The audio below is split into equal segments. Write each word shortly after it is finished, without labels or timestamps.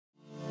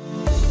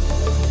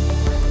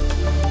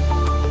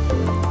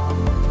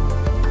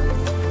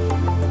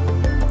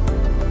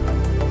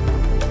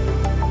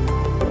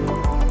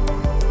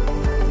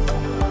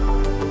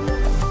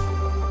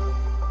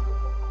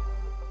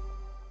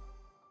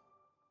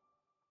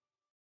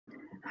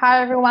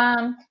Hi,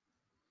 everyone.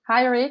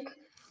 Hi, Rick.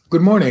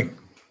 Good morning.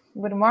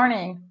 Good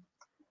morning.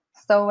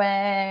 So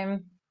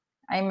I'm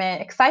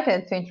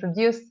excited to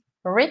introduce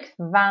Rick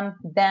Van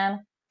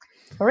Den.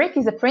 Rick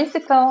is a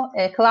principal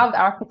cloud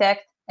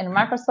architect and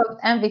Microsoft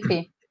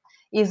MVP.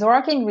 He's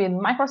working with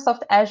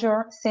Microsoft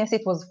Azure since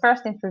it was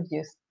first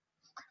introduced.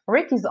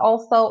 Rick is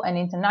also an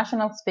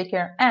international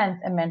speaker and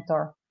a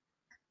mentor.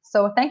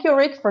 So thank you,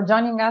 Rick, for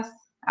joining us.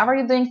 How are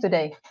you doing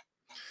today?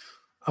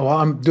 Well,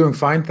 I'm doing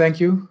fine, thank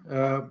you.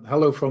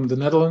 Hello from the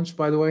Netherlands,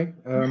 by the way.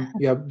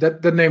 Yeah,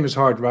 that name is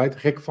hard, right?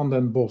 Rick van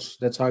den Bos.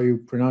 That's how you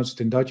pronounce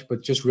it in Dutch,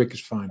 but just Rick is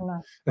fine.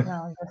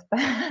 No, just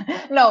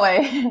no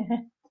way.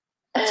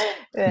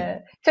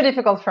 Too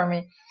difficult for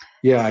me.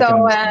 Yeah, so, I can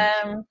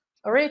understand.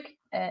 Rick,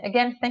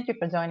 again, thank you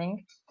for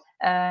joining.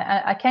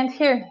 I can't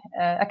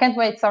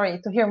wait,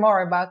 to hear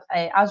more about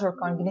Azure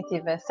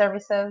Cognitive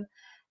Services.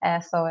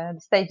 So the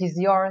stage is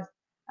yours.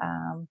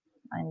 I'm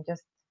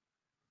just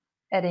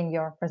adding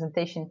your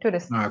presentation to the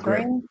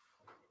screen.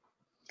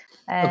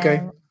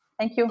 Okay.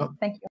 Thank you.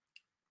 Thank you.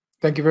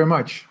 Thank you very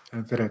much,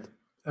 Vered.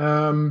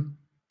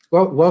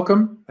 Well,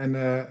 welcome, and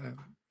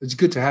it's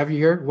good to have you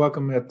here.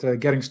 Welcome at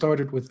Getting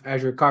Started with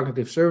Azure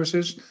Cognitive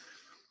Services.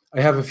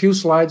 I have a few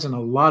slides and a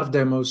lot of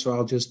demos, so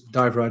I'll just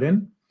dive right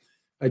in.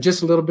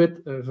 Just a little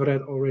bit,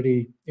 Vered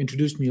already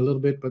introduced me a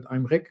little bit, but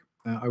I'm Rick.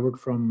 I work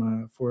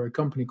for a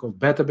company called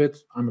Betabit.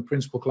 I'm a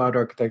principal cloud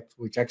architect,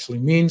 which actually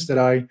means that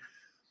I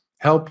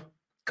help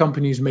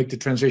companies make the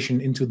transition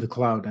into the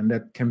cloud, and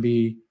that can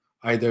be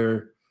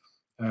either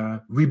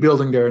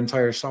rebuilding their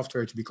entire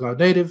software to be cloud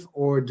native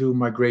or do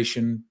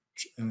migrations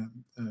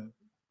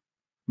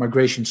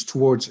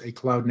towards a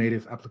cloud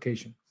native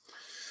application.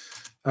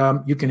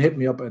 You can hit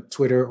me up at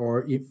Twitter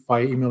or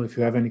via email if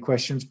you have any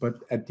questions, but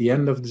at the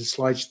end of the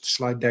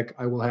slide deck,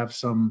 I will have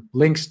some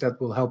links that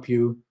will help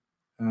you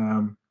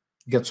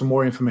get some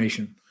more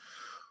information.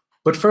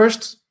 But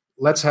first,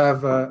 let's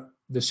have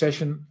the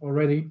session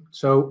already.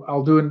 So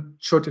I'll do a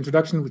short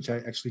introduction, which I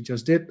actually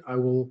just did. I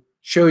will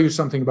show you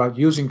something about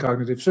using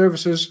cognitive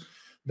services.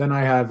 Then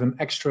I have an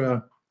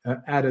extra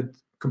added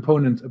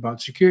component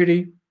about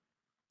security.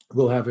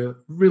 We'll have a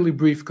really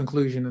brief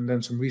conclusion and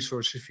then some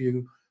resources for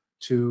you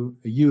to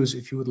use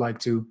if you would like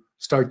to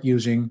start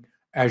using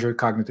Azure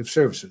Cognitive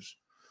Services.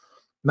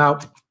 Now,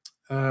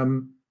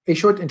 a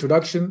short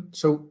introduction.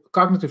 So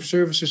cognitive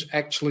services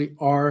actually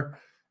are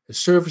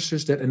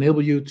services that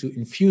enable you to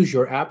infuse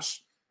your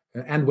apps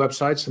and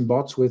websites and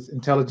bots with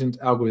intelligent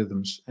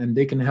algorithms, and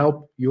they can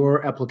help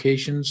your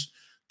applications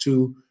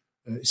to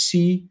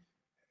see,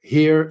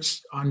 hear,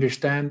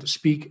 understand,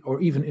 speak,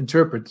 or even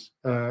interpret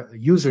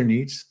user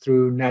needs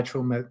through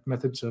natural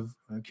methods of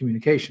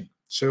communication.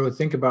 So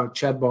think about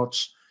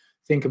chatbots,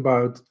 think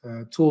about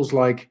tools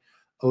like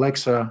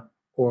Alexa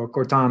or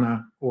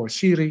Cortana or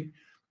Siri.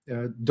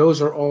 Those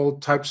are all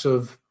types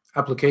of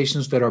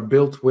applications that are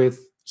built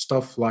with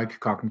stuff like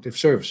cognitive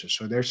services.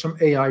 So there's some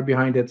AI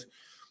behind it,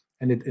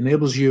 and it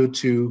enables you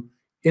to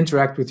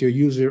interact with your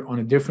user on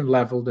a different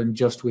level than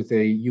just with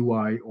a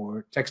UI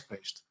or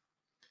text-based.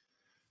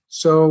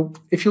 So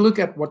if you look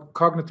at what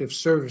cognitive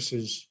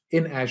services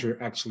in Azure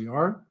actually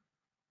are,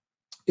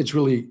 it's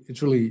really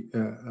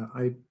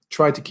I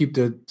try to keep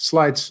the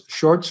slides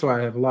short so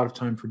I have a lot of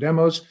time for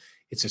demos.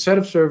 It's a set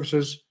of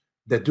services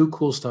that do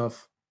cool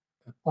stuff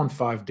on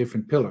 5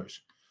 different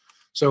pillars.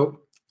 So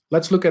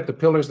let's look at the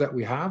pillars that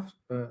we have.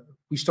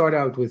 We start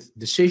out with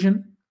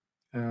decision.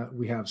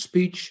 We have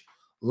speech,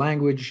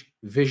 language,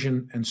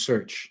 vision, and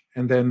search.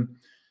 And then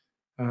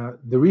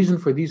the reason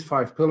for these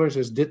 5 pillars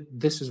is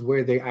this is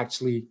where they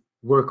actually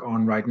work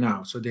on right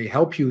now. So they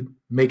help you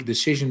make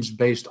decisions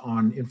based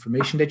on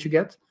information that you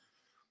get.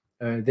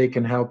 They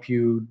can help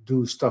you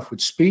do stuff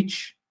with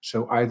speech,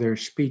 so either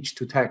speech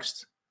to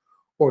text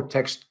or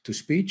text to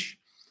speech.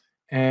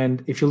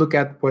 And if you look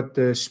at what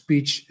the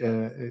speech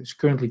is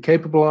currently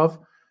capable of,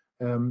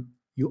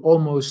 you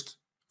almost,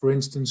 for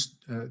instance,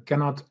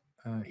 cannot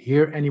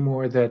hear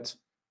anymore that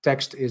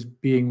text is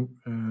being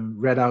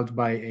read out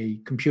by a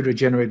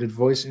computer-generated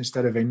voice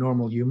instead of a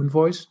normal human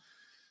voice.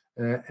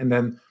 And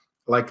then,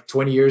 like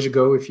 20 years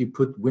ago, if you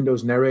put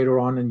Windows Narrator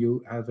on and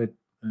you have it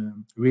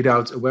read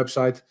out a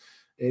website,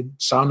 it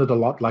sounded a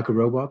lot like a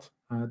robot.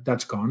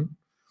 That's gone.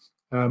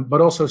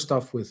 But also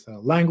stuff with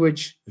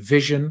language,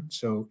 vision,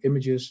 so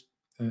images,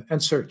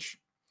 and search.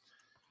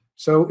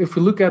 So if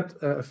we look at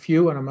a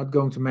few, and I'm not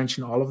going to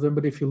mention all of them,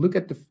 but if you look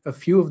at a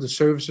few of the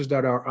services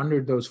that are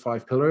under those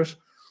 5 pillars,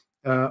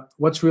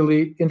 what's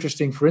really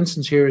interesting, for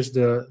instance, here is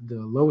the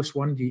lowest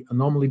one, the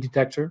anomaly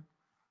detector,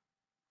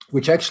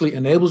 which actually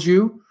enables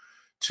you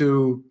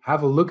to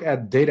have a look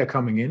at data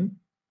coming in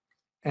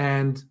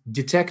and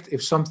detect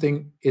if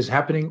something is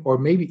happening or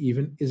maybe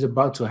even is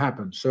about to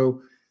happen.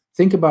 So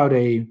think about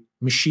a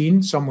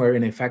machine somewhere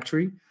in a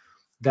factory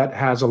that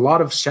has a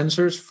lot of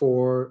sensors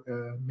for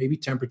maybe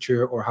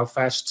temperature or how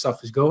fast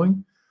stuff is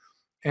going.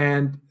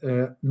 And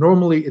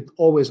normally it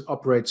always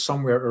operates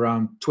somewhere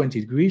around 20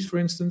 degrees, for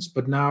instance,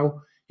 but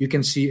now you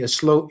can see a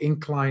slow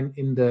incline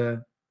in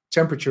the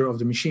temperature of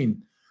the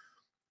machine.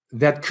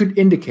 That could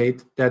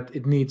indicate that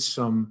it needs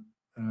some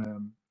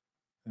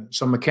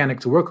some mechanic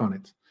to work on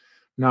it.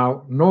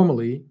 Now,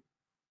 normally,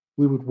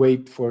 we would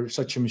wait for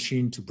such a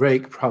machine to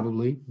break,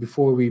 probably,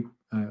 before we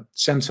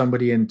send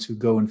somebody in to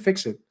go and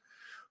fix it.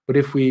 But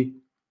if we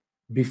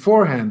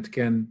beforehand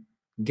can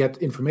get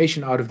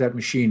information out of that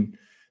machine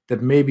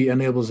that maybe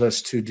enables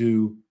us to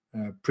do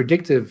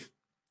predictive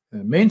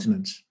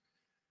maintenance,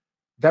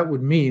 that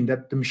would mean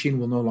that the machine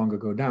will no longer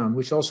go down,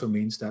 which also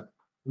means that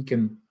we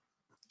can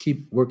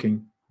keep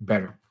working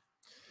better.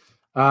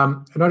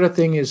 Another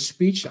thing is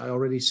speech. I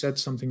already said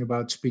something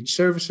about speech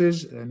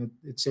services, and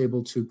it's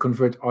able to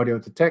convert audio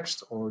to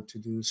text or to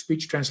do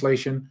speech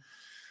translation.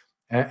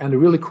 And a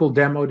really cool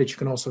demo that you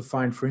can also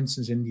find, for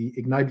instance, in the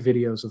Ignite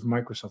videos of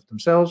Microsoft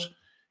themselves,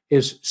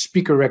 is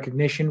speaker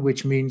recognition,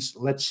 which means,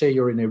 let's say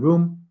you're in a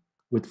room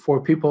with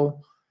 4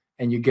 people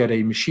and you get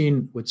a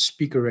machine with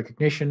speaker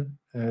recognition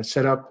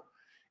set up.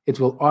 It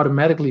will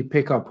automatically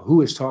pick up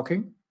who is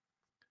talking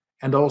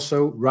and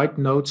also write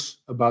notes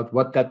about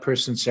what that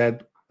person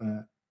said,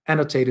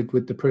 annotated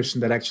with the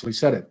person that actually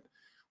said it,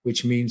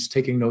 which means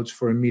taking notes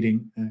for a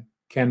meeting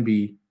can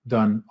be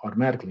done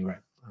automatically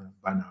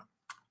by now.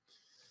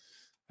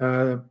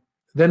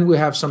 Then we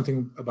have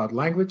something about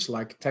language,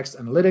 like text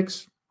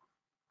analytics,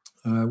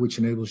 which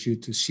enables you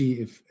to see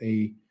if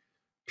a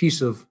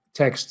piece of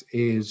text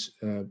is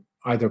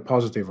either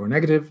positive or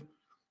negative,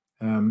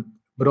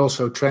 but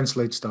also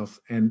translate stuff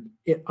and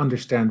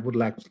understand what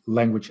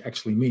language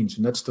actually means.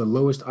 And that's the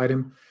lowest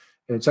item.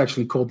 It's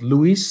actually called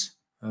LUIS,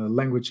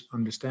 language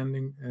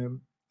understanding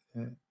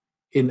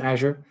in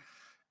Azure.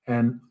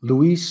 And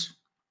LUIS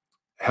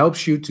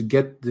helps you to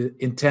get the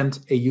intent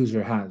a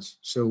user has.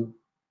 So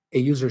a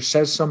user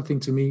says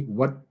something to me,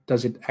 what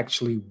does it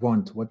actually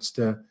want? What's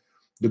the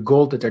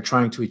goal that they're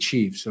trying to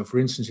achieve? So for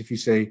instance, if you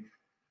say,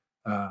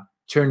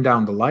 turn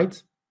down the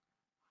light,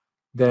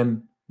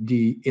 then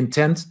the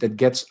intent that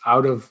gets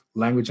out of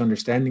language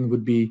understanding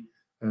would be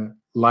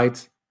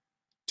light,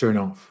 turn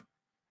off.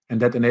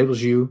 And that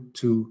enables you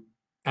to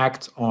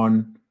act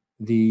on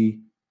the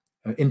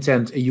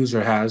intent a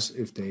user has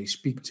if they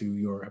speak to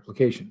your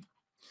application.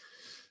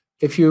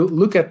 If you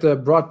look at the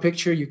broad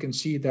picture, you can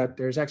see that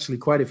there's actually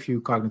quite a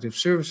few cognitive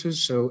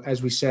services. So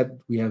as we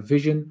said, we have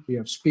vision, we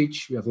have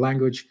speech, we have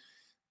language.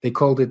 They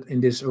called it,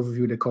 in this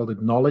overview, they called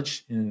it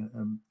knowledge.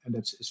 And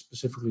that's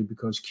specifically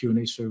because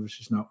Q&A service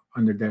is now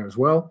under there as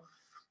well.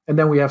 And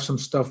then we have some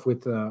stuff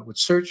with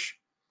search.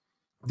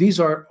 These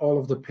are all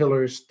of the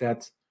pillars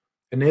that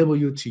enable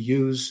you to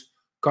use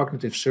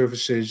cognitive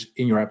services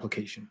in your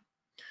application.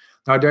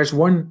 Now, there's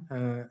one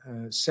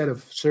set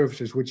of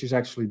services which is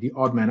actually the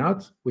odd man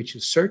out, which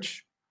is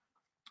search,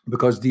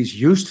 because these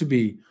used to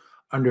be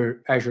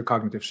under Azure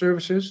Cognitive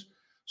Services.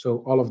 So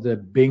all of the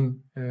Bing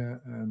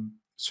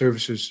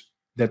services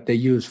that they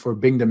use for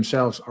Bing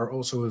themselves are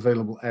also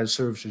available as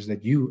services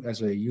that you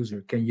as a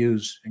user can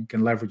use and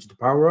can leverage the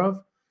power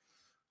of.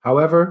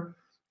 However,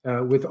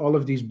 with all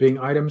of these Bing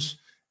items,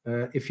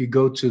 if you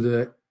go to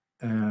the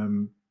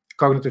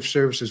Cognitive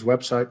Services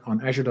website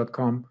on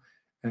azure.com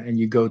and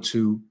you go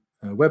to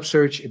web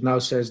search, it now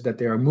says that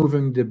they are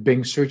moving the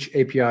Bing search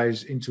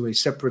APIs into a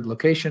separate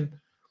location.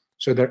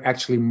 So they're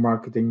actually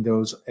marketing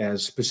those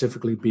as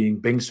specifically being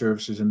Bing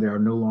services, and they are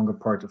no longer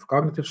part of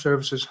Cognitive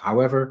Services.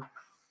 However,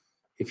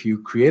 if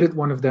you created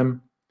one of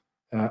them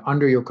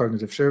under your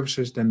Cognitive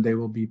Services, then they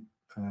will be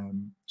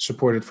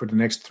supported for the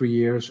next 3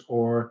 years,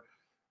 or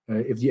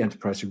if the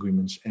enterprise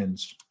agreements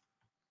ends.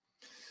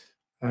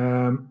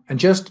 And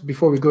just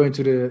before we go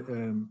into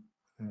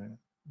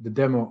the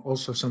demo,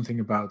 also something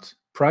about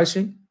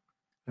pricing,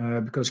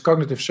 because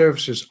cognitive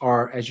services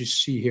are, as you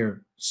see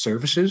here,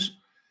 services,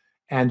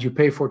 and you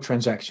pay for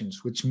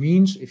transactions, which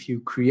means if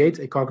you create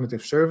a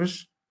cognitive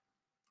service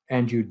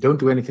and you don't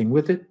do anything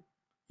with it,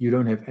 you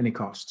don't have any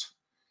costs.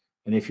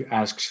 And if you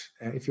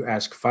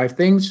ask 5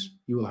 things,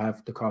 you will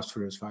have the cost for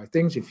those 5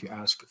 things. If you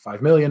ask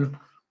 5 million,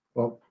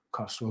 well,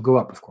 costs will go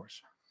up, of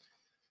course.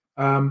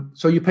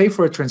 So you pay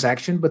for a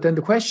transaction, but then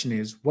the question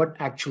is, what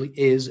actually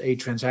is a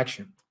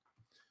transaction?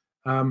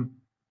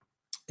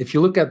 If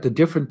you look at the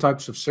different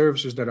types of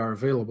services that are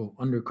available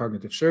under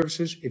cognitive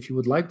services, if you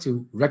would like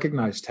to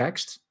recognize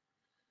text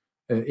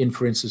in,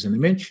 for instance, an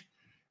image,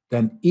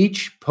 then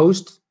each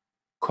post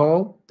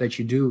call that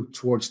you do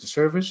towards the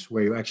service,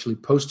 where you actually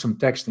post some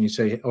text and you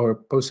say, or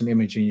post an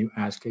image and you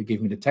ask, hey, give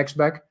me the text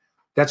back,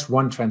 that's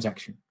one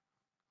transaction.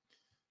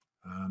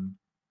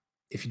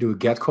 If you do a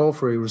get call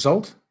for a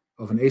result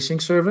of an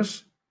async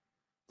service,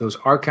 those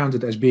are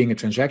counted as being a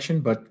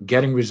transaction, but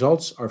getting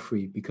results are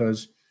free,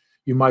 because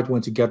you might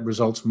want to get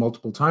results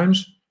multiple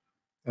times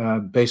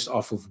based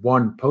off of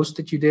one post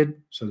that you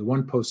did. So the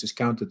one post is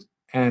counted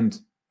and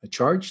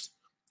charged,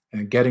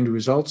 and getting the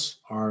results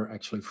are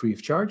actually free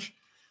of charge.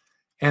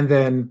 And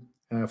then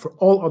for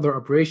all other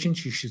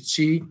operations, you should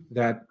see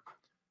that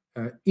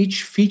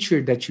each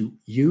feature that you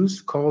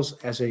use counts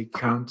as a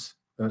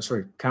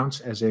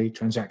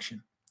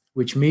transaction,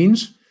 which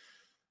means,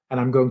 and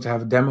I'm going to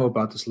have a demo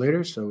about this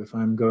later, so if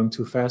I'm going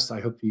too fast, I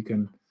hope you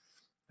can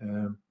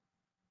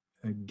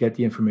get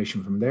the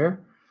information from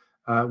there,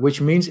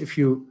 which means if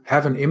you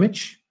have an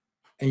image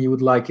and you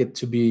would like it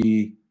to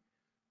be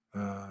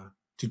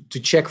to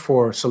check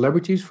for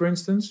celebrities, for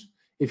instance.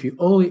 If you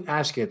only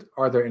ask it,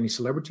 are there any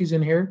celebrities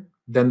in here?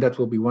 Then that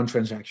will be one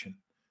transaction.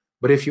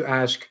 But if you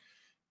ask,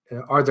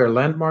 are there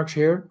landmarks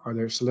here? Are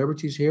there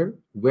celebrities here?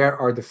 Where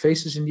are the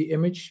faces in the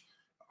image?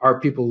 Are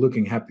people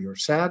looking happy or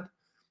sad?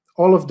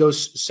 All of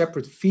those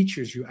separate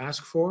features you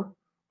ask for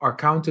are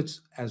counted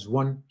as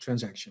one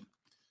transaction.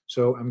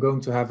 So I'm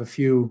going to have a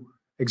few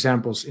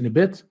examples in a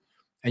bit,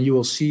 and you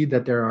will see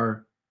that there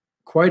are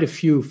quite a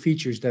few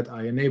features that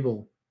I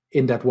enable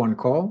in that one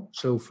call.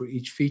 So for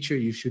each feature,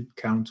 you should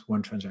count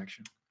one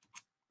transaction.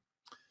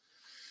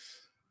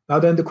 Now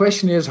then the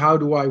question is, how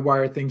do I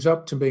wire things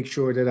up to make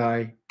sure that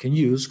I can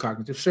use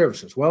cognitive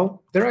services?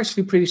 Well, they're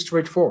actually pretty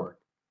straightforward.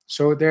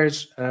 So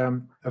there's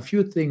a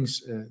few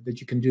things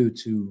that you can do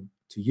to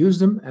use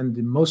them. And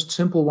the most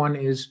simple one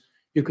is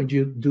you can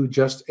do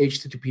just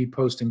HTTP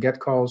post and GET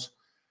calls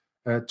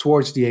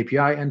towards the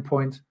API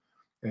endpoint,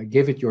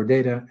 give it your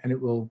data, and it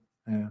will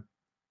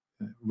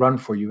run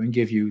for you and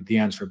give you the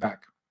answer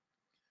back.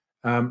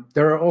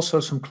 There are also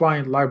some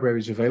client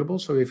libraries available.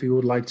 So if you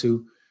would like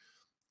to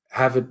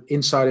have it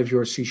inside of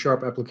your C#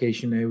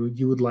 application,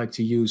 you would like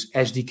to use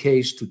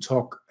SDKs to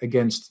talk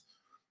against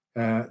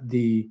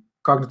the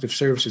cognitive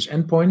services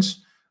endpoints,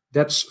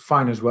 that's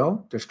fine as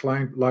well. There's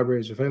client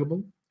libraries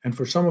available. And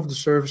for some of the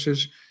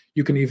services,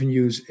 you can even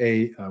use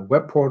a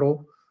web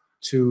portal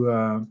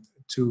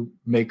to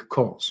make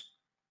calls.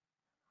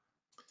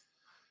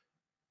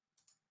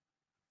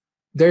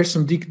 There's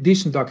some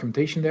decent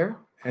documentation there,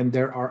 and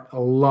there are a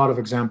lot of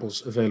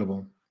examples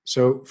available.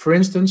 So, for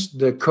instance,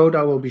 the code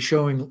I will be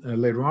showing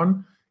later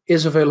on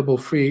is available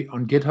free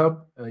on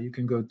GitHub. You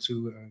can go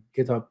to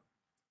GitHub.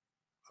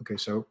 Okay,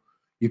 so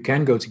you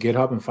can go to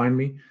GitHub and find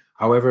me.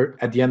 However,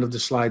 at the end of the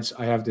slides,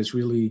 I have this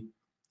really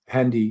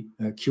handy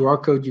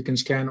QR code you can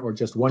scan, or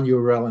just one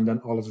URL, and then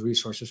all of the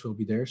resources will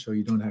be there. So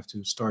you don't have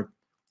to start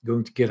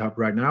going to GitHub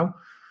right now.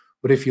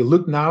 But if you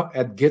look now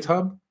at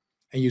GitHub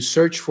and you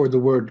search for the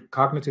word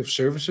cognitive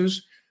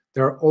services,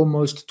 there are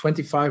almost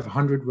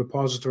 2,500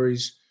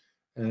 repositories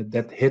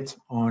that hit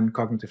on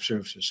cognitive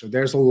services. So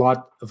there's a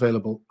lot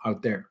available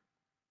out there.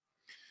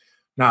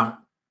 Now,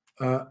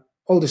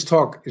 all this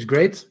talk is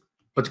great,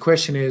 but the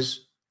question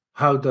is,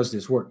 how does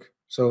this work?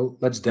 So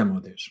let's demo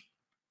this.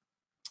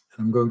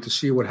 And I'm going to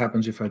see what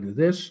happens if I do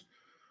this.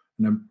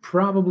 And I'm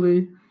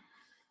probably,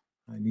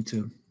 I need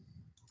to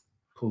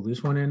pull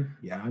this one in.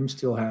 Yeah, I'm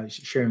still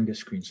sharing this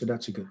screen, so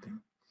that's a good thing.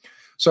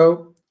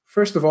 So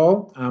first of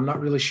all, I'm not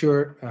really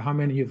sure how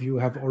many of you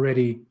have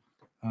already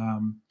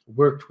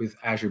worked with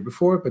Azure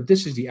before, but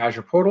this is the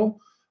Azure portal.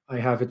 I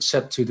have it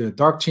set to the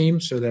dark theme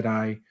so that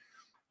I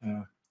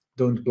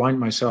don't blind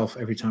myself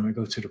every time I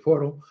go to the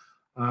portal.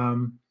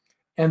 And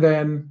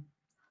then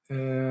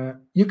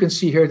you can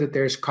see here that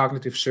there's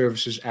cognitive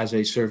services as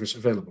a service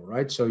available,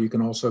 right? So you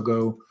can also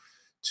go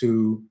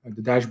to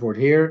the dashboard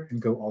here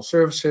and go all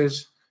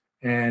services.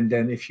 And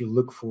then if you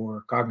look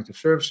for cognitive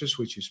services,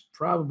 which is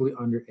probably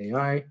under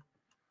AI,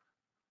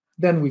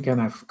 then we can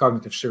have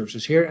cognitive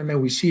services here. And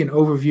then we see an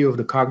overview of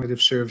the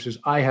cognitive services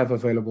I have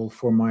available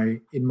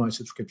in my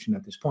subscription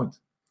at this point.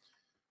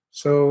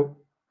 So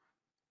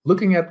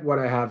looking at what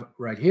I have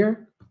right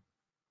here,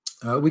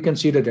 we can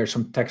see that there's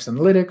some text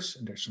analytics,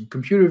 and there's some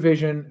computer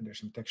vision, and there's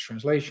some text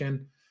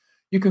translation.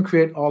 You can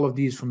create all of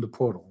these from the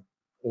portal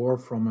or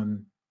from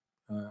an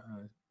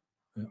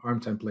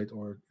ARM template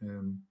or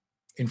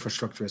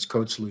infrastructure as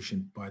code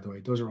solution, by the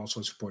way. Those are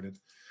also supported.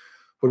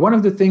 But one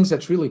of the things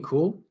that's really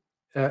cool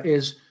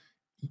is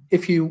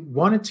if you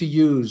wanted to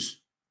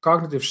use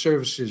cognitive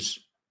services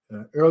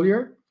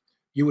earlier,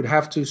 you would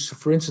have to,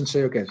 for instance,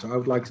 say, okay, so I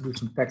would like to do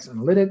some text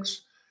analytics,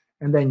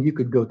 and then you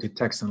could go to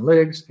text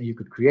analytics and you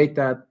could create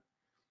that.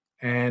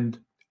 And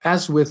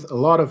as with a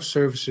lot of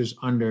services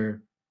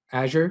under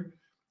Azure,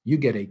 you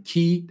get a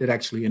key that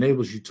actually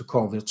enables you to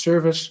call that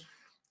service,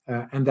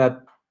 and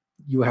that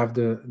you have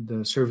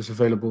the service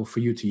available for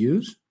you to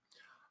use.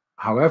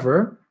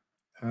 However,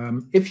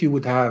 if you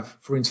would have,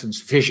 for instance,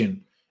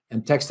 vision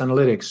and text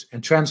analytics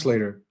and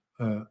translator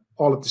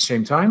all at the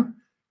same time,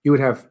 you would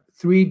have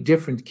 3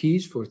 different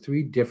keys for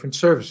 3 different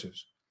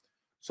services.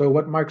 So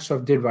what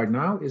Microsoft did right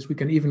now is we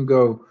can even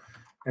go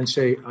and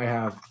say, I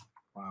have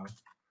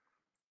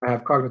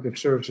cognitive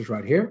services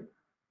right here.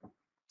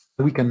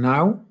 We can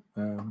now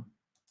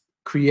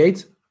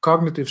create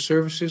cognitive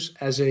services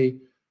as a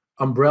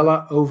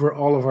umbrella over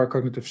all of our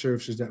cognitive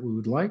services that we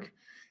would like.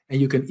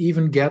 And you can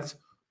even get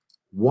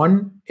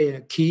one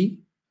key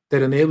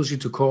that enables you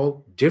to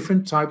call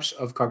different types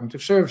of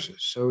cognitive services.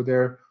 So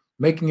they're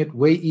making it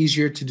way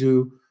easier to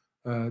do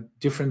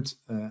different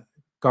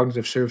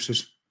cognitive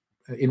services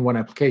in one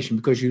application,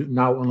 because you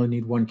now only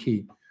need one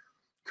key.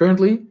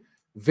 Currently,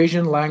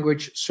 vision,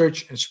 language,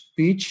 search, and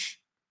speech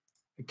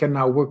can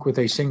now work with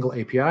a single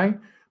API.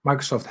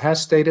 Microsoft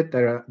has stated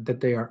that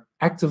they are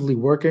actively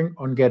working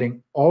on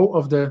getting all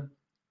of the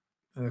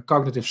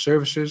cognitive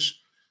services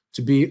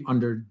to be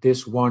under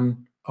this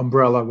one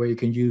umbrella where you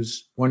can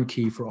use one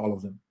key for all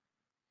of them.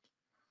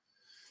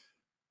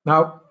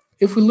 Now,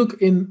 if we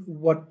look in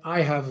what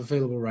I have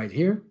available right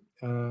here,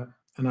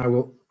 and I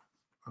will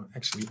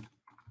Actually,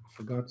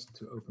 forgot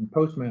to open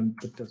Postman,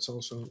 but that's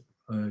also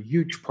a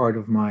huge part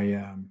of my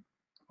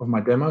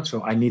demo,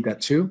 so I need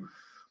that too.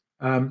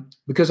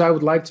 Because I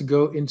would like to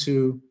go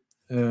into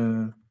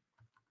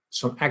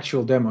some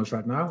actual demos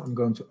right now. I'm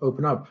going to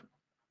open up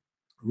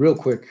real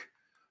quick,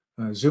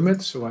 zoom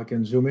it, so I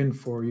can zoom in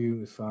for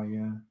you if I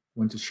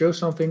want to show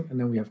something. And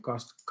then we have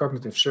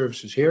cognitive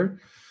services here.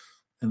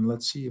 And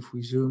let's see if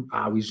we zoom.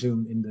 We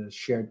zoom in the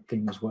shared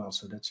thing as well,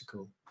 so that's a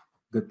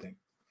good thing.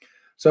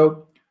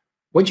 So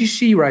what you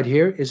see right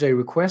here is a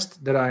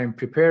request that I am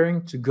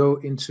preparing to go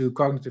into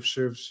Cognitive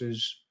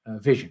Services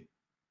Vision.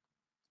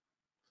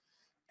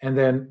 And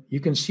then you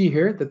can see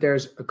here that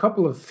there's a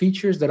couple of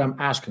features that I'm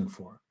asking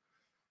for.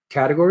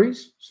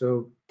 Categories,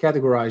 so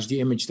categorize the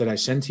image that I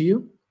send to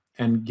you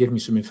and give me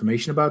some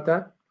information about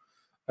that.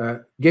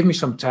 Give me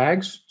some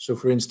tags, so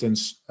for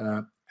instance,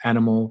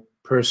 animal,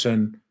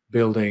 person,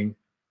 building,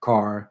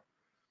 car.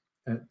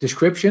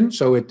 Description,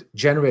 so it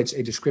generates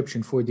a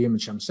description for the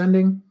image I'm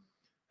sending.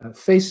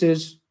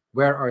 Faces,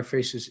 where are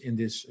faces in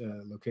this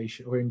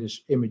location or in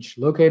this image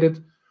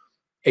located?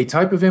 A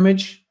type of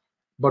image,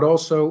 but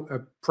also a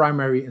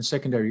primary and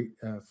secondary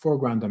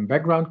foreground and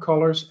background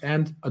colors,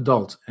 and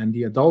adult. And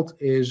the adult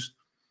is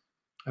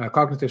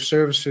cognitive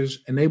services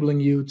enabling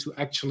you to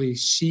actually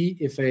see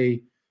if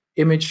a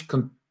image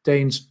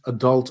contains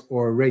adult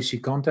or racy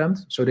content,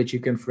 so that you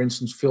can, for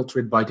instance, filter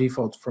it by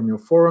default from your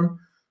forum,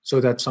 so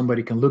that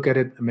somebody can look at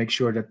it and make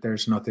sure that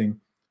there's nothing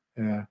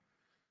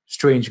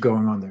strange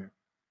going on there.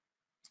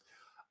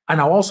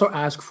 And I'll also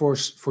ask for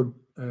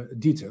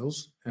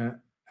details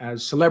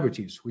as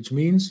celebrities, which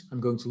means I'm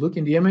going to look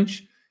in the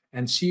image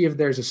and see if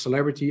there's a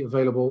celebrity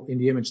available in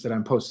the image that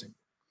I'm posting.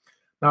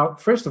 Now,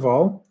 first of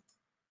all,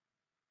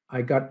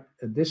 I got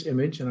this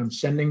image and I'm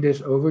sending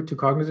this over to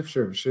Cognitive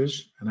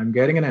Services and I'm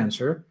getting an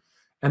answer.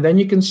 And then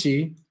you can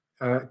see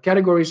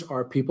categories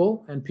are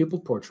people and people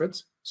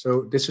portraits.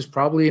 So this is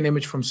probably an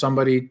image from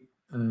somebody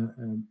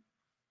that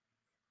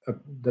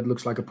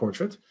looks like a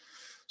portrait.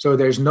 So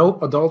there's no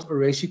adult or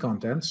racy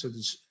content. So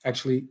it's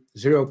actually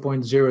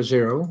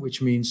 0.00,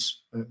 which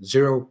means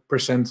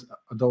 0%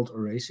 adult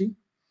or racy.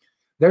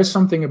 There's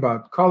something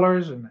about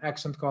colors and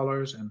accent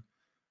colors and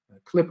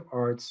clip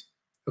art.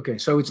 Okay,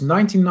 so it's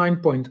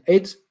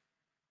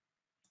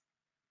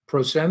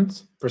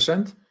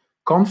 99.8%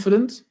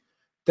 confident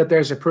that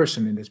there's a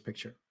person in this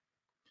picture.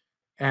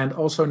 And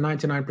also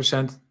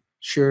 99%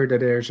 sure that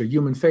there's a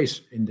human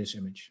face in this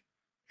image.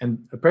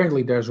 And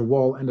apparently there's a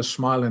wall and a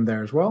smile in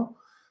there as well.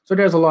 So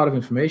there's a lot of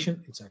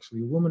information. It's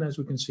actually a woman, as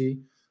we can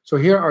see. So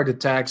here are the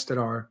tags that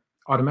are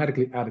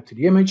automatically added to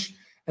the image.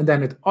 And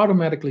then it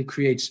automatically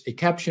creates a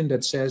caption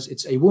that says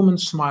it's a woman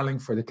smiling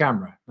for the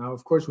camera. Now,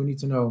 of course, we need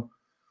to know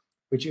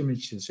which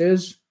image this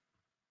is.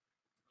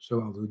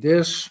 So I'll do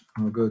this.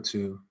 I'll go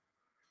to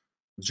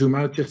zoom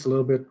out just a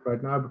little bit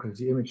right now because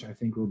the image, I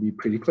think, will be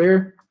pretty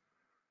clear.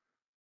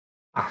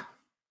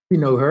 We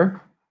know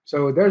her.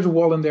 So there's a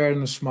wall in there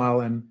and a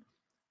smile, and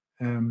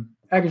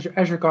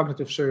Azure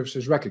Cognitive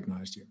Services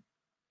recognized you.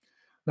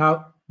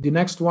 Now, the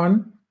next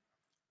one,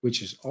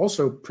 which is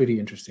also pretty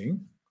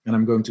interesting, and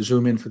I'm going to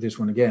zoom in for this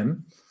one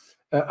again.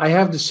 I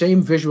have the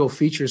same visual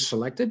features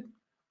selected,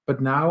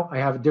 but now I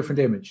have a different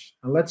image.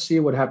 And let's see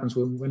what happens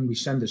when we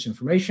send this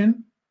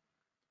information.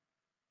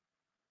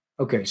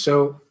 Okay,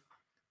 so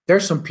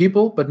there's some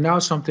people, but now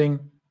something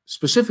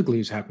specifically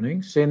is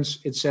happening, since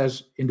it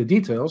says in the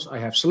details, I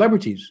have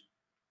celebrities.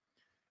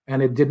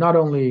 And it did not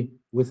only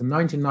with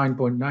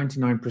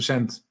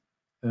 99.99%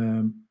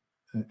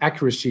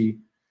 accuracy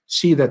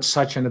see that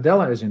Satya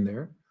Nadella is in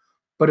there,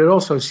 but it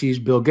also sees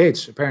Bill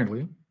Gates,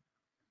 apparently.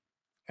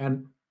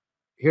 And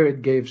here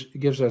it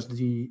gives us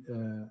the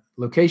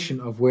location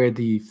of where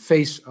the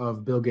face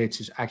of Bill Gates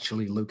is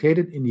actually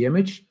located in the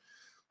image.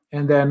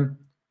 And then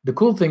the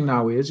cool thing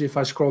now is, if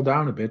I scroll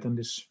down a bit, and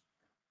this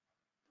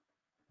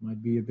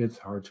might be a bit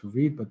hard to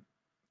read, but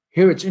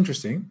here it's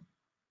interesting,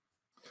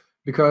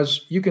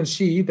 because you can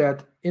see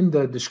that in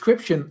the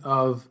description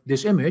of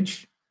this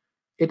image,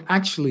 it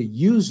actually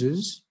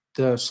uses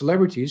the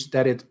celebrities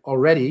that it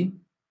already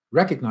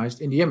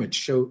recognized in the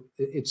image. So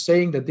it's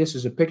saying that this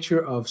is a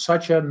picture of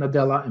Satya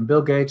Nadella and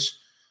Bill Gates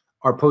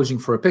are posing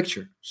for a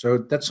picture. So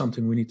that's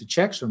something we need to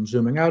check. So I'm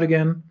zooming out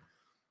again,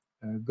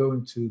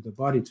 going to the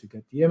body to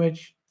get the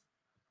image.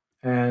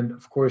 And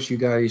of course, you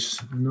guys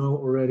know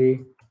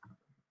already,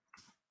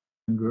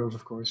 and girls,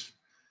 of course,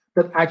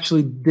 that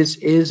actually this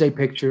is a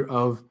picture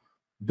of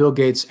Bill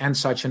Gates and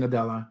Satya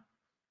Nadella.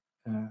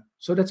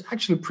 So that's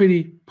actually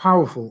pretty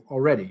powerful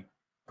already.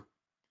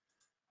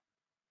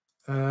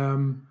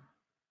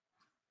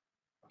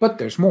 But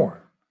there's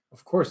more.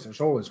 Of course,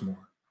 there's always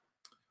more.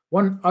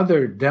 One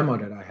other demo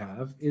that I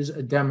have is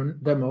a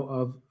demo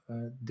of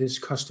this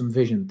custom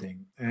vision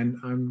thing. And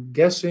I'm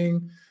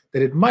guessing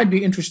that it might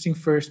be interesting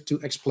first to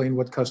explain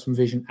what custom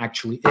vision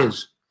actually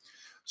is.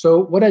 So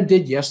what I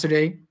did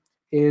yesterday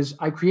is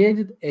I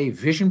created a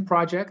vision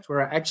project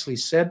where I actually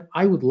said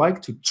I would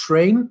like to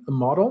train a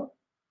model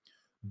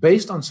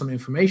based on some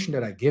information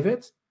that I give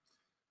it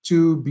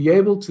to be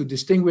able to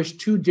distinguish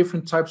two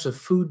different types of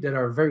food that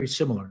are very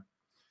similar.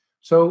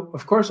 So,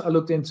 of course, I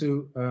looked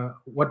into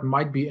what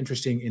might be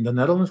interesting in the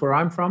Netherlands, where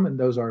I'm from, and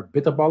those are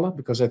bitterballen,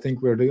 because I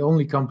think we're the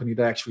only company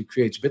that actually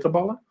creates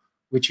bitterballen,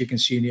 which you can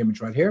see in the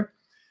image right here.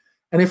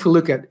 And if we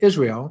look at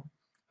Israel,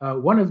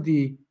 one of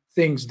the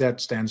things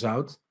that stands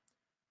out,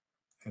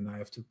 and I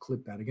have to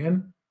click that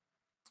again,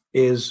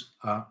 is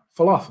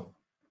falafel,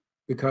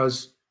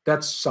 because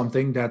that's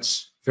something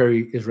that's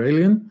very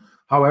Israeli.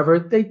 However,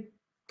 they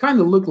kind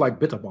of look like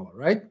bitterballen,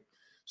 right?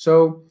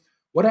 So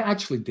what I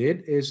actually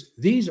did is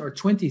these are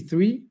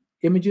 23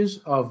 images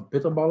of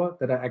bitterballen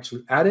that I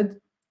actually added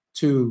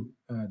to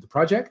the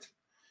project.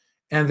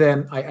 And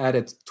then I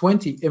added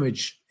 20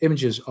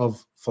 images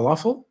of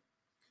falafel.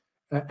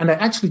 And I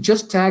actually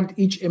just tagged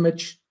each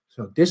image.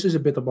 So this is a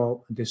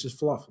bitterball and this is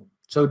falafel.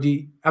 So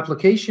the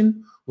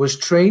application was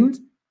trained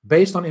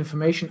based on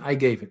information I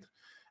gave it.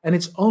 And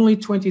it's only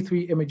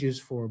 23 images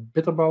for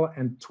bitterball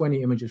and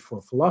 20 images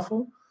for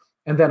falafel.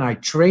 And then I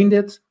trained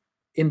it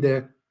in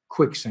the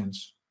quick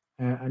sense.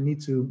 I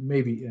need to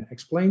maybe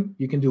explain.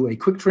 You can do a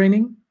quick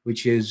training,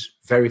 which is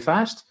very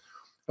fast.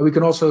 And we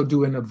can also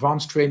do an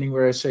advanced training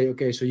where I say,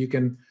 okay, so you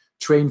can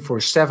train for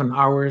 7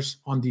 hours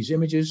on these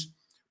images.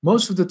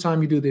 Most of the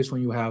time you do this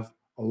when you have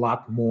a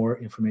lot more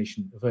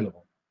information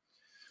available.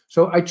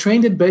 So I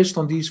trained it based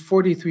on these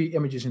 43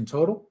 images in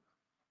total.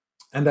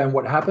 And then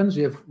what happens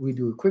if we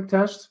do a quick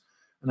test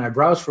and I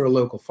browse for a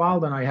local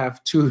file, then I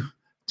have two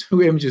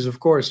images,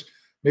 of course.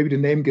 Maybe the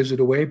name gives it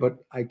away, but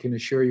I can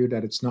assure you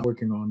that it's not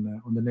working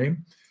on the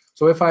name.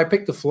 So if I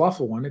pick the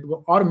falafel one, it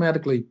will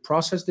automatically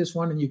process this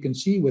one. And you can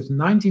see with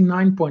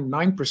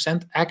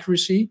 99.9%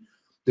 accuracy,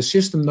 the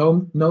system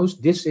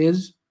knows this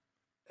is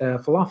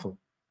falafel.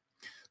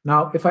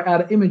 Now, if I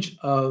add an image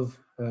of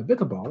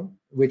bitterball,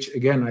 which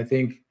again, I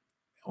think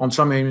on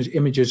some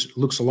images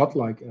looks a lot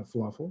like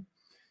falafel,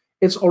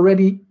 it's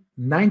already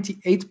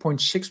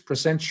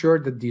 98.6% sure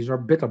that these are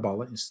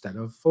bitterballen instead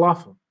of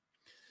falafel.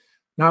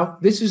 Now,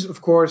 this is,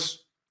 of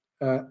course,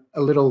 a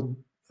little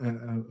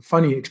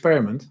funny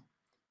experiment,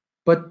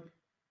 but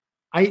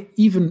I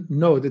even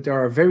know that there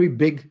are very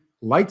big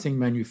lighting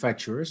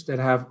manufacturers that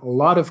have a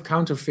lot of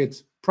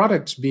counterfeit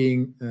products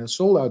being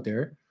sold out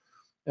there,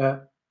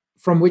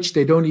 from which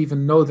they don't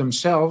even know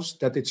themselves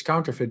that it's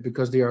counterfeit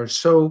because they are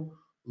so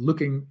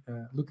looking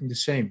the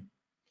same.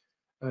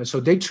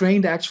 So they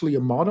trained actually a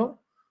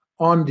model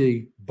on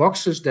the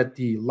boxes that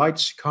the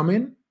lights come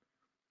in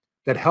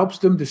that helps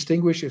them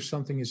distinguish if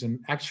something is an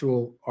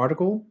actual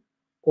article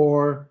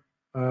or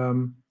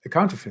a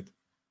counterfeit.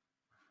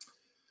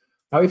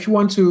 Now, if you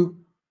want to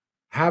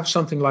have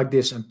something like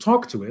this and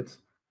talk to it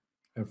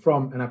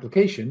from an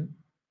application,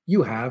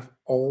 you have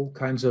all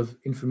kinds of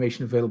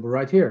information available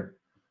right here.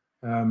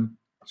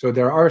 So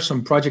there are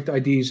some project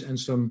IDs and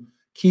some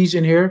keys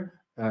in here.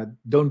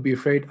 Don't be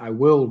afraid, I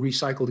will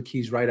recycle the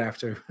keys right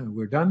after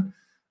we're done.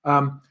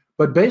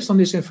 But based on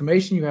this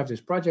information, you have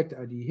this project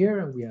ID here,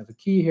 and we have a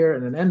key here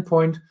and an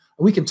endpoint, and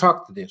we can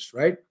talk to this,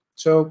 right?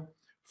 So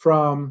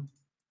from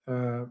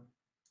a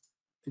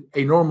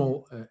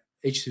normal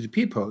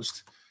HTTP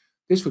post,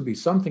 this would be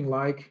something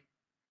like,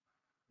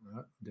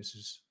 this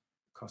is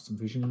custom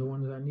vision, the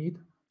one that I need,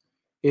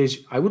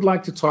 is I would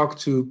like to talk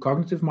to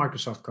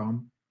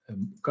cognitivemicrosoft.com,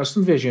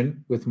 custom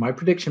vision with my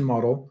prediction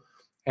model,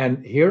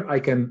 and here I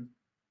can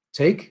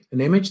take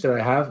an image that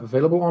I have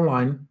available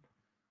online,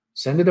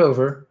 send it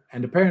over,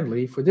 and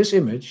apparently for this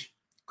image,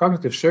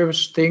 Cognitive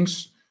Service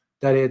thinks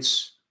that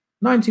it's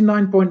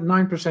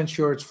 99.9%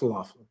 sure it's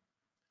falafel.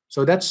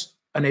 So that's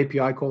an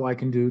API call I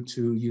can do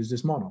to use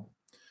this model.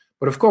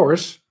 But of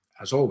course,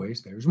 as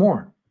always, there's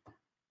more.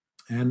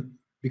 And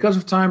because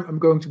of time, I'm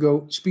going to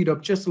go speed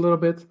up just a little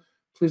bit.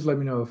 Please let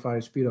me know if I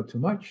speed up too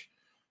much.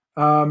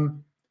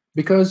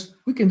 Because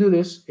we can do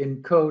this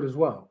in code as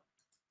well.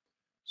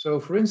 So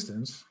for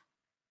instance,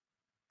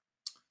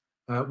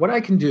 what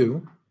I can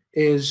do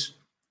is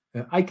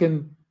I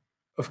can,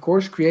 of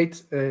course,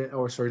 create,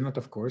 or sorry, not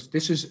of course,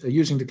 this is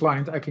using the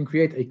client. I can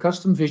create a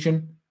custom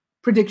vision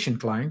prediction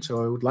client.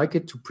 So I would like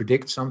it to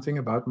predict something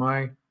about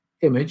my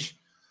image,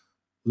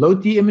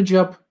 load the image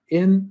up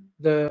in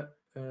the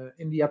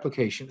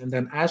application, and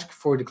then ask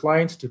for the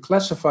client to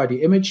classify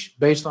the image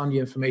based on the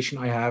information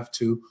I have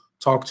to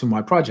talk to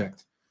my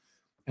project.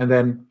 And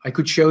then I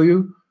could show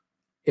you,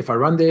 if I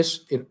run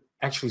this, it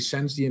actually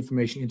sends the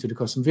information into the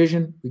custom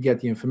vision. We get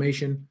the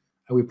information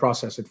and we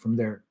process it from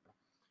there.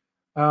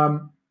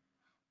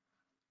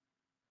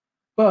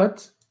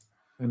 But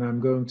I'm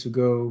going to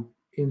go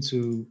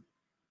into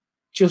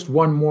just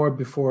one more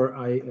before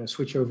I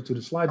switch over to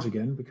the slides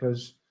again,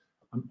 because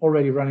I'm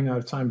already running out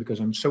of time because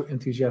I'm so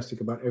enthusiastic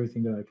about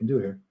everything that I can do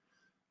here.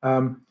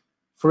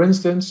 For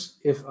instance,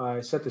 if I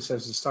set this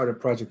as a starter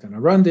project and I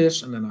run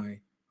this, and then I,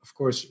 of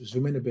course,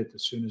 zoom in a bit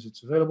as soon as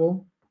it's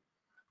available.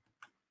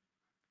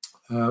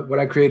 What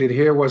I created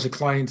here was a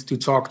client to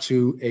talk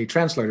to a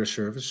translator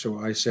service. So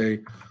I say,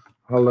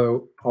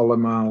 hallo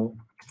allemaal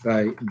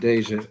bij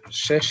deze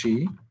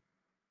sessie.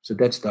 So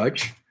that's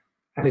Dutch.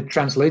 And it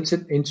translates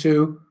it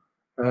into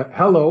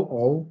hello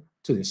all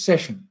to this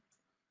session.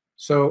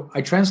 So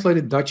I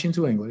translated Dutch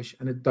into English,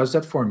 and it does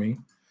that for me.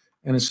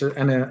 And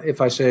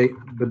if I say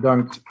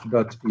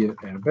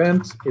bedankt.je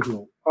bent, it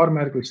will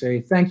automatically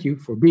say thank you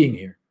for being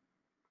here.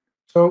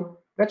 So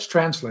that's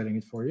translating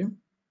it for you.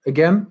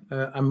 Again,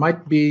 I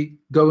might be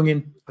going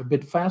in a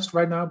bit fast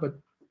right now, but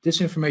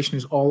this information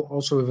is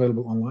also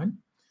available online.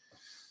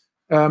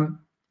 And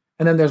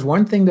then there's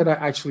one thing that I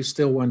actually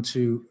still want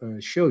to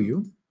show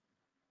you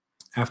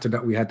after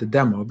that we had the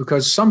demo,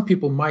 because some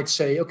people might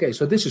say, okay,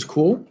 so this is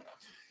cool,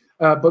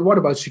 but what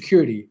about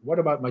security? What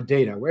about my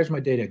data? Where's my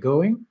data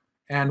going?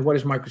 And what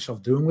is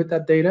Microsoft doing with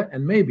that data?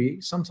 And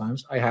maybe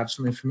sometimes I have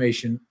some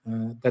information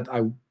that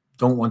I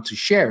don't want to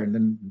share,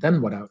 and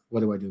then what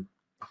do I do?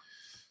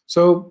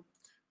 So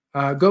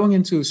going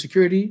into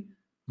security,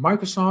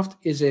 Microsoft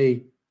is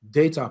a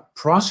data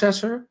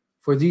processor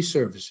for these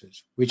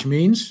services, which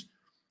means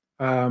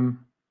your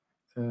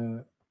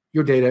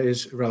data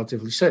is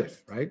relatively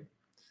safe, right?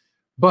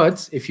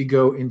 But if you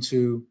go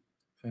into,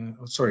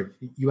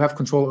 you have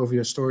control over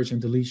your storage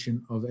and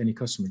deletion of any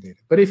customer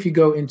data. But if you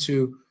go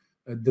into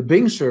the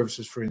Bing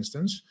services, for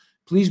instance,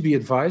 please be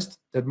advised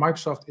that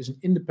Microsoft is an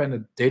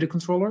independent data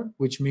controller,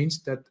 which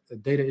means that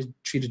data is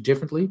treated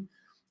differently,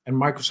 and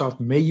Microsoft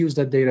may use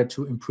that data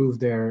to improve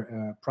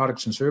their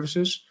products and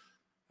services.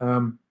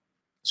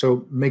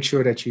 So make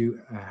sure that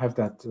you have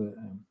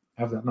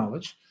that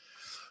knowledge.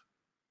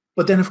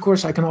 But then, of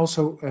course, I can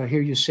also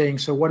hear you saying,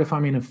 so what if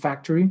I'm in a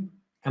factory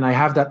and I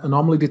have that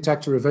anomaly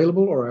detector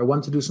available, or I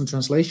want to do some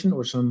translation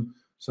or some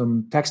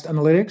text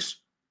analytics,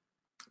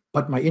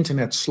 but my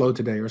internet's slow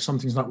today, or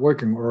something's not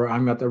working, or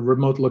I'm at a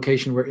remote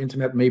location where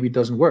internet maybe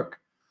doesn't work?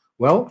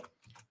 Well,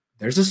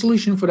 there's a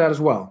solution for that as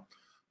well.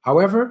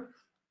 However,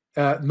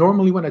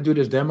 normally when I do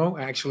this demo,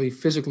 I actually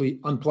physically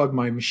unplug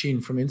my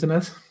machine from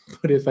internet.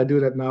 But if I do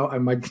that now, I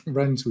might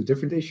run into a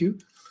different issue.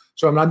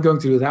 So I'm not going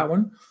to do that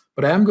one.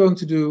 But I am going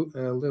to do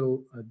a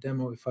little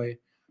demo. If I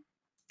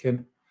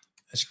can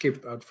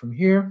escape out from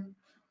here,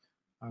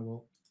 I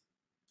will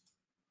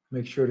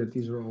make sure that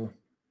these are all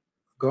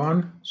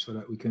gone so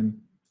that we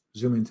can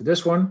zoom into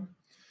this one.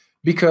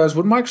 Because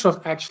what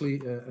Microsoft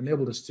actually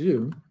enabled us to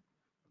do,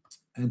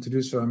 and to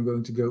do so, I'm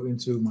going to go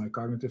into my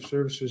cognitive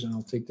services, and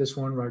I'll take this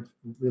one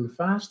really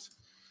fast.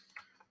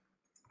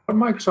 What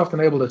Microsoft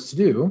enabled us to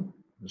do,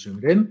 zoom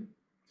it in,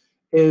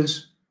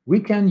 is we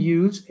can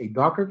use a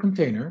Docker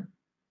container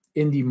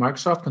in the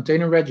Microsoft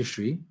Container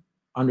Registry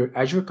under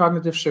Azure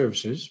Cognitive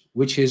Services,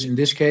 which is in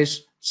this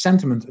case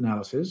sentiment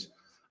analysis,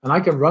 and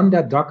I can run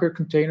that Docker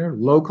container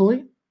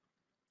locally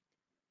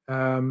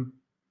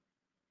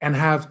and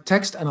have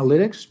text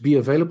analytics be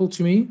available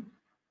to me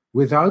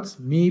without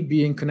me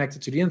being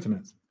connected to the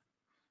internet.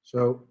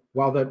 So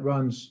while that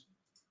runs,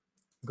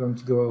 I'm going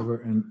to go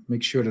over and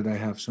make sure that I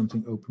have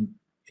something open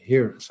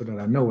here so that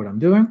I know what I'm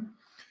doing.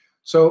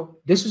 So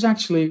this is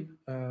actually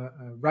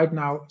right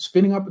now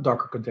spinning up a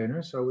Docker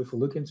container. So if we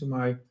look into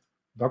my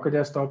Docker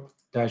desktop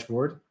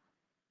dashboard,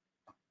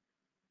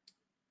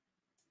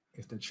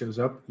 if that shows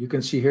up, you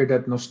can see here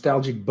that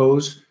Nostalgic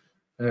Bose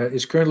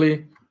is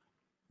currently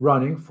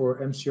running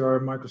for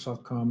MCR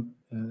Microsoft Com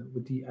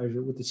with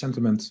the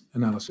sentiment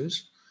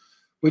analysis,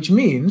 which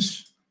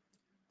means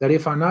that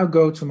if I now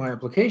go to my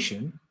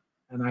application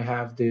and I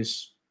have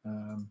this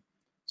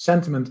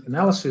sentiment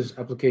analysis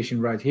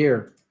application right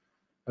here,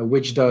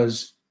 which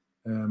does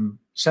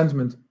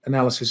sentiment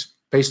analysis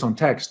based on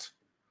text,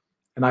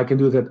 and I can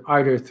do that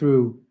either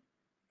through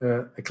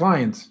a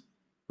client,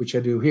 which I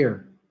do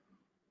here,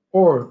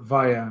 or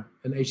via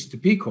an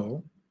HTTP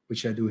call,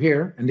 which I do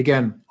here. And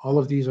again, all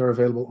of these are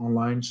available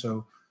online,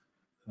 so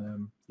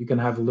you can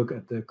have a look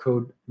at the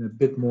code in a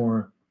bit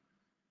more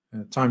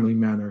timely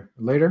manner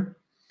later.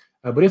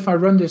 But if I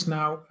run this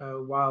now,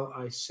 while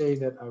I say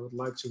that I would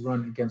like to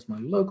run against my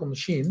local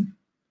machine,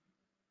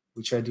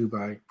 which I do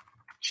by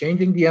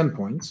changing the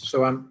endpoint.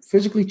 So I'm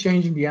physically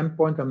changing the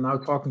endpoint. I'm now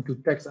talking to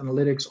text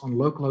analytics on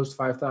localhost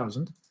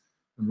 5000.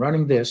 I'm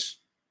running this.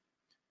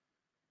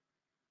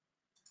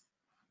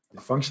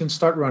 The functions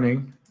start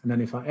running. And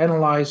then if I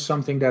analyze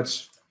something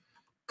that's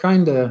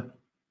kind of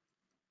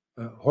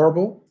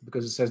horrible,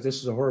 because it says this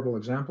is a horrible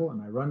example,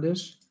 and I run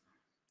this,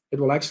 it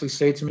will actually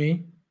say to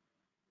me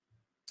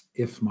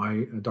if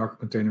my Docker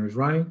container is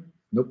running.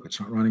 Nope, it's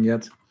not running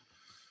yet.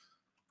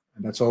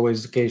 And that's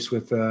always the case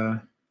with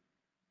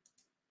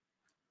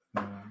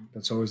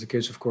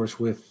of course,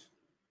 with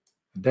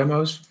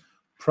demos.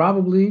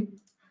 Probably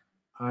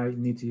I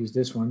need to use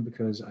this one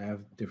because I have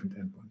a different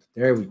endpoint.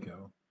 There we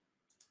go.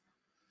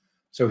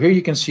 So here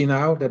you can see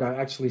now that I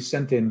actually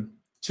sent in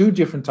 2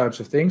 different types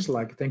of things,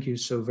 like thank you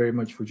so very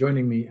much for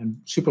joining me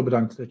en super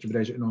bedankt dat je bij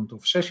deze enorm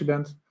toffe sessie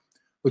bent,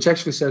 which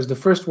actually says the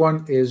first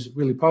one is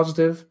really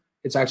positive.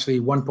 It's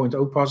actually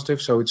 1.0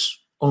 positive, so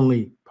it's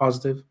only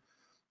positive.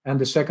 And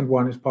the second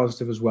one is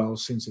positive as well,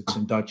 since it's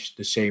in Dutch,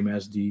 the same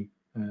as the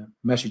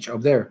message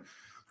up there.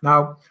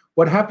 Now,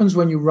 what happens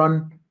when you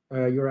run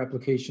your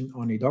application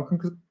on a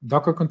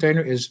Docker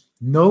container is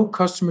no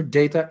customer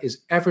data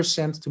is ever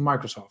sent to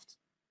Microsoft.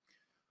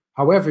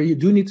 However, you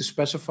do need to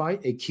specify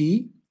a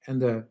key and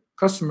the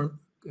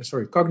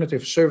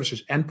cognitive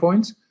services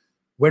endpoint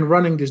when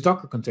running this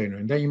Docker container.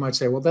 And then you might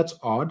say, well, that's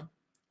odd.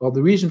 Well,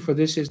 the reason for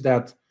this is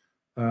that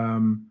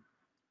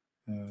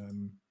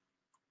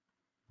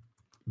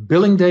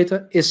billing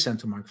data is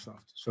sent to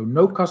Microsoft. So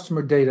no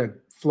customer data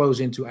flows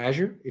into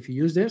Azure if you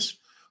use this,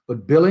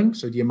 but billing,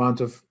 so the amount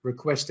of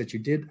requests that you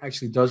did,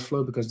 actually does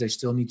flow because they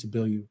still need to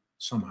bill you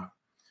somehow.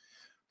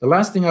 The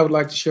last thing I would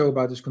like to show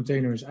about this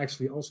container is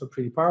actually also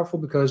pretty powerful,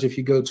 because if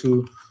you go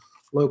to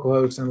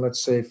localhost and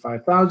let's say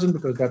 5,000,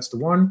 because that's the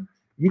one,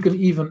 you can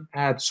even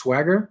add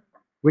Swagger,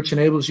 which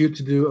enables you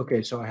to do,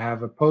 okay, so I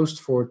have a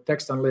post for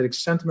text analytics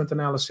sentiment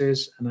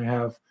analysis, and I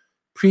have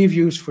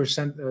previews for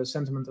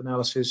sentiment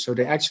analysis. So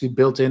they actually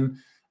built in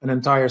an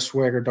entire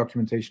Swagger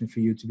documentation for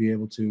you to be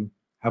able to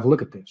have a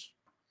look at this.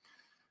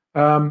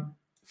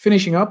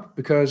 Finishing up,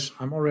 because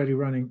I'm already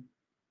running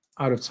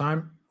out of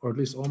time, or at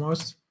least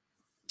almost.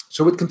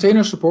 So with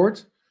container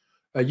support,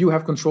 you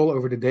have control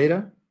over the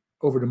data,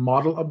 over the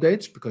model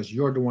updates, because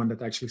you're the one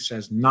that actually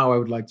says, now I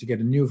would like to get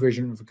a new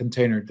version of a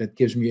container that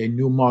gives me a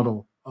new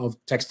model of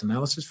text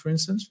analysis, for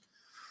instance.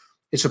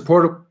 It's a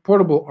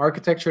portable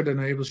architecture that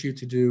enables you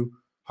to do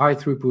high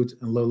throughput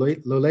and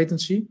low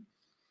latency.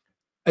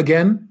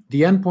 Again,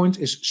 the endpoint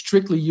is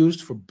strictly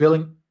used for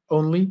billing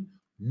only.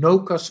 No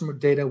customer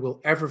data will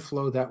ever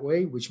flow that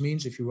way, which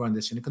means if you run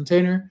this in a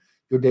container,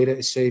 your data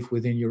is safe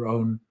within your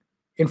own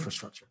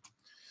infrastructure.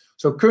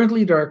 So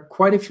currently, there are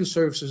quite a few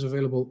services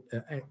available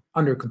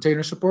under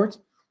container support.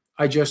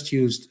 I just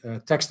used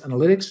text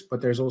analytics, but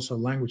there's also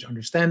language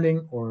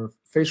understanding or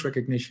face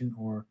recognition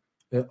or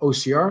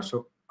OCR,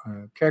 so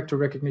character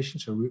recognition,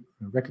 so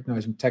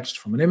recognizing text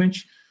from an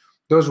image.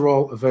 Those are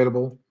all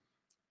available.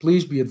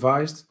 Please be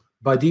advised,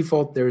 by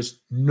default, there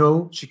is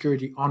no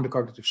security on the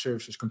Cognitive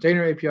Services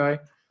Container API,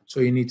 so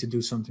you need to do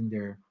something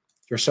there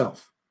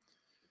yourself.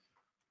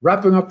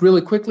 Wrapping up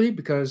really quickly,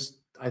 because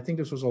I think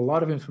this was a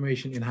lot of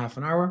information in half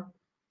an hour.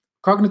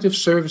 Cognitive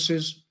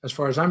services, as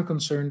far as I'm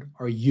concerned,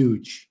 are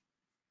huge.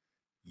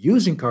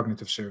 Using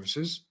cognitive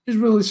services is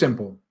really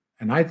simple,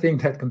 and I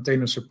think that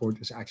container support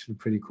is actually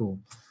pretty cool.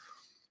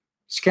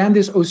 Scan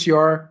this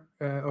OCR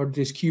or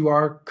this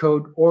QR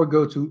code, or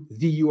go to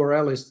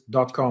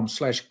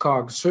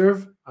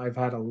theurlist.com/cogserve. I've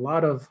had a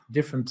lot of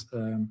different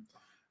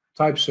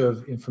types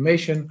of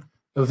information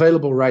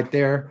available right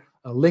there.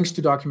 Links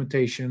to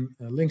documentation,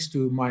 links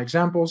to my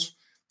examples.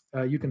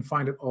 You can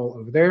find it all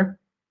over there.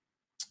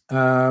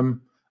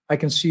 I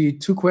can see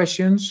two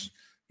questions.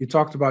 You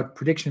talked about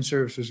prediction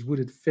services. Would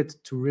it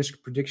fit to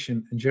risk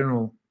prediction in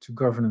general to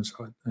governance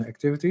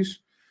activities?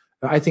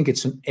 I think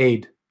it's an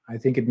aid. I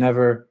think it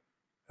never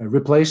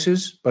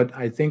replaces, but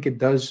I think it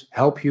does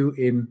help you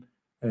in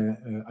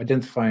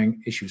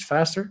identifying issues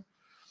faster.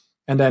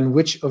 And then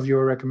which of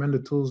your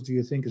recommended tools do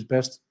you think is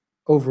best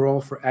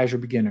overall for Azure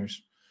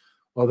beginners?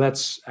 Well,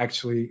 that's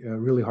actually a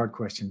really hard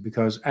question,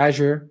 because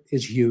Azure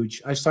is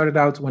huge. I started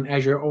out when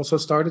Azure also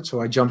started,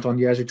 so I jumped on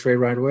the Azure train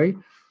right away.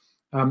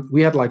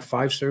 We had like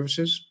 5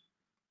 services,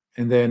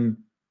 and then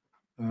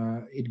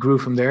it grew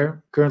from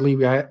there. Currently,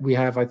 we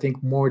have, I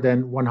think, more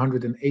than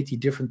 180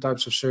 different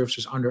types of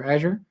services under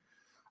Azure.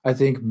 I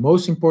think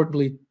most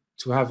importantly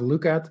to have a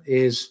look at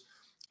is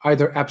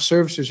either app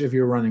services if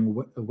you're running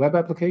web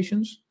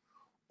applications,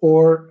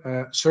 or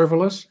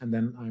serverless, and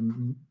then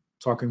I'm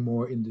talking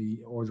more in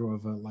the order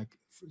of like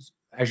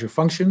Azure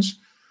Functions.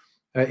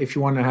 If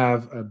you want to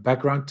have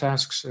background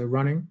tasks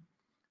running,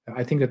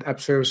 I think that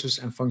app services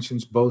and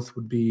functions both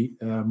would be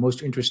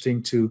most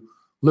interesting to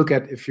look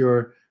at if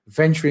you're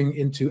venturing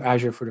into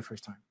Azure for the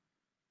first time.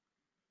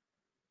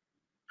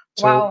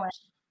 So, wow.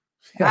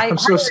 Yeah,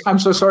 I'm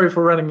so sorry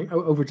for running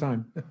over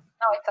time. No,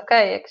 it's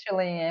okay.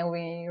 Actually,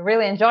 we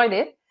really enjoyed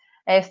it.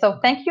 So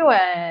thank you,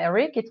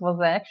 Rick. It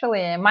was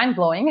actually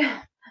mind-blowing.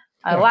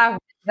 I love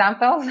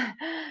examples.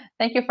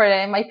 Thank you for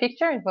my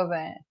picture. It was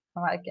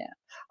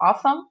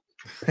awesome.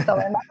 So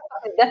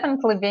Microsoft is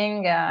definitely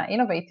being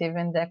innovative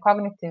in the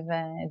cognitive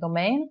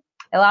domain,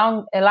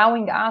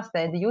 allowing us,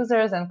 the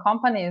users and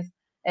companies,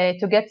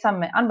 to get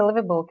some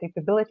unbelievable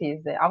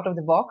capabilities out of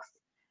the box.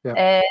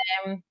 Yeah.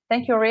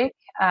 Thank you, Rick.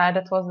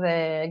 That was,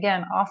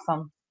 again,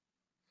 awesome.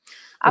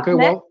 Okay,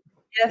 well,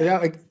 yes.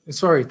 Yeah,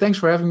 sorry. Thanks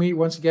for having me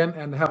once again,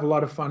 and have a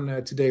lot of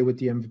fun today with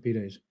the MVP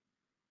days.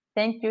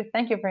 Thank you.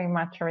 Thank you very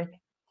much, Rick.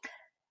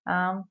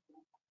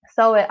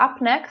 So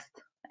up next,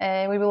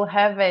 we will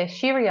have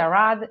Shiri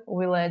Arad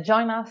will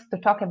join us to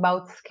talk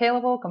about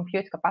scalable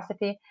compute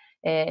capacity,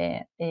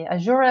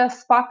 Azure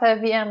Spot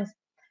VMs.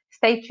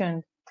 Stay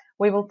tuned.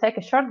 We will take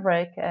a short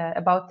break,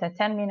 about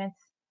 10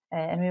 minutes,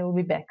 and we will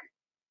be back.